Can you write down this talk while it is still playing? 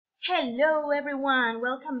Hello everyone,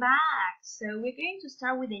 welcome back. So we're going to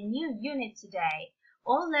start with a new unit today.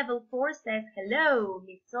 All level 4 says hello,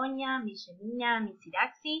 Miss Sonia, Miss Shamina, Miss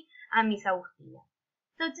Iraxi, and Miss Agustina.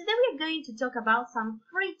 So today we're going to talk about some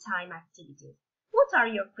free time activities. What are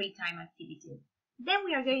your free time activities? Then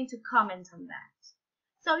we are going to comment on that.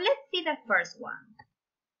 So let's see the first one.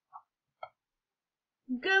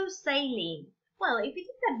 Go sailing. Well, if it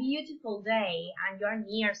is a beautiful day and you're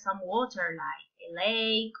near some water like a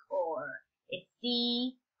lake or a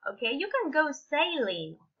sea, okay, you can go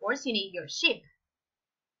sailing. Of course, you need your ship.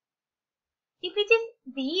 If it is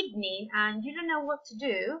the evening and you don't know what to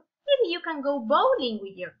do, maybe you can go bowling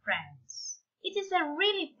with your friends. It is a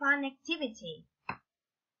really fun activity.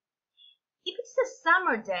 If it's a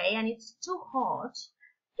summer day and it's too hot,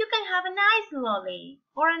 you can have an ice lolly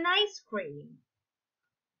or an ice cream.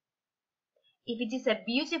 If it is a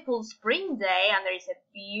beautiful spring day and there is a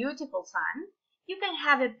beautiful sun, you can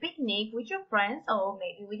have a picnic with your friends or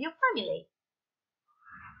maybe with your family.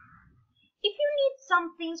 If you need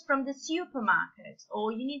some things from the supermarket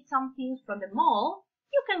or you need some things from the mall,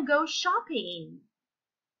 you can go shopping.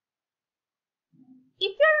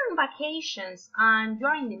 If you're on vacations and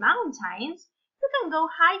you're in the mountains, you can go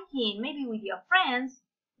hiking maybe with your friends,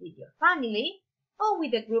 with your family, or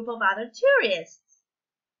with a group of other tourists.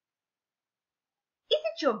 Is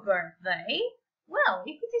it your birthday? Well,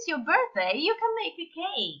 if it is your birthday, you can make a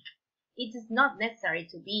cake. It is not necessary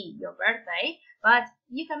to be your birthday, but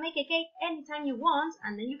you can make a cake anytime you want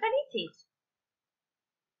and then you can eat it.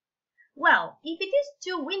 Well, if it is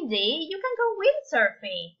too windy, you can go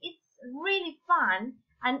windsurfing. It's really fun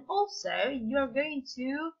and also you're going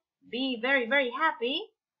to be very happy.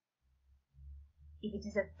 If it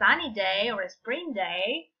is a sunny day or a spring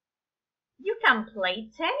day, you can play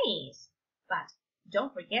tennis. But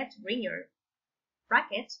don't forget to bring your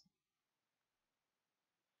racket.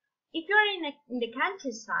 If you're in the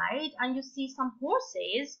countryside and you see some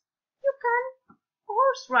horses, you can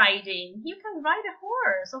horse riding. You can ride a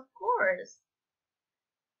horse, of course.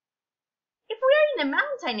 If we are in a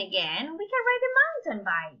mountain again, we can ride a mountain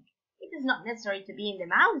bike. It is not necessary to be in the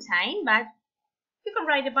mountain, but you can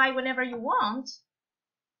ride a bike whenever you want.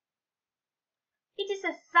 It is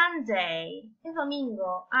a Sunday, a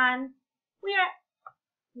domingo, and we are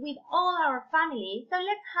with all our family, so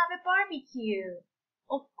let's have a barbecue.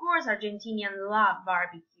 Of course, Argentinians love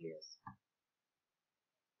barbecues.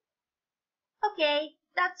 Okay,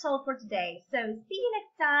 that's all for today, so see you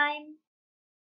next time.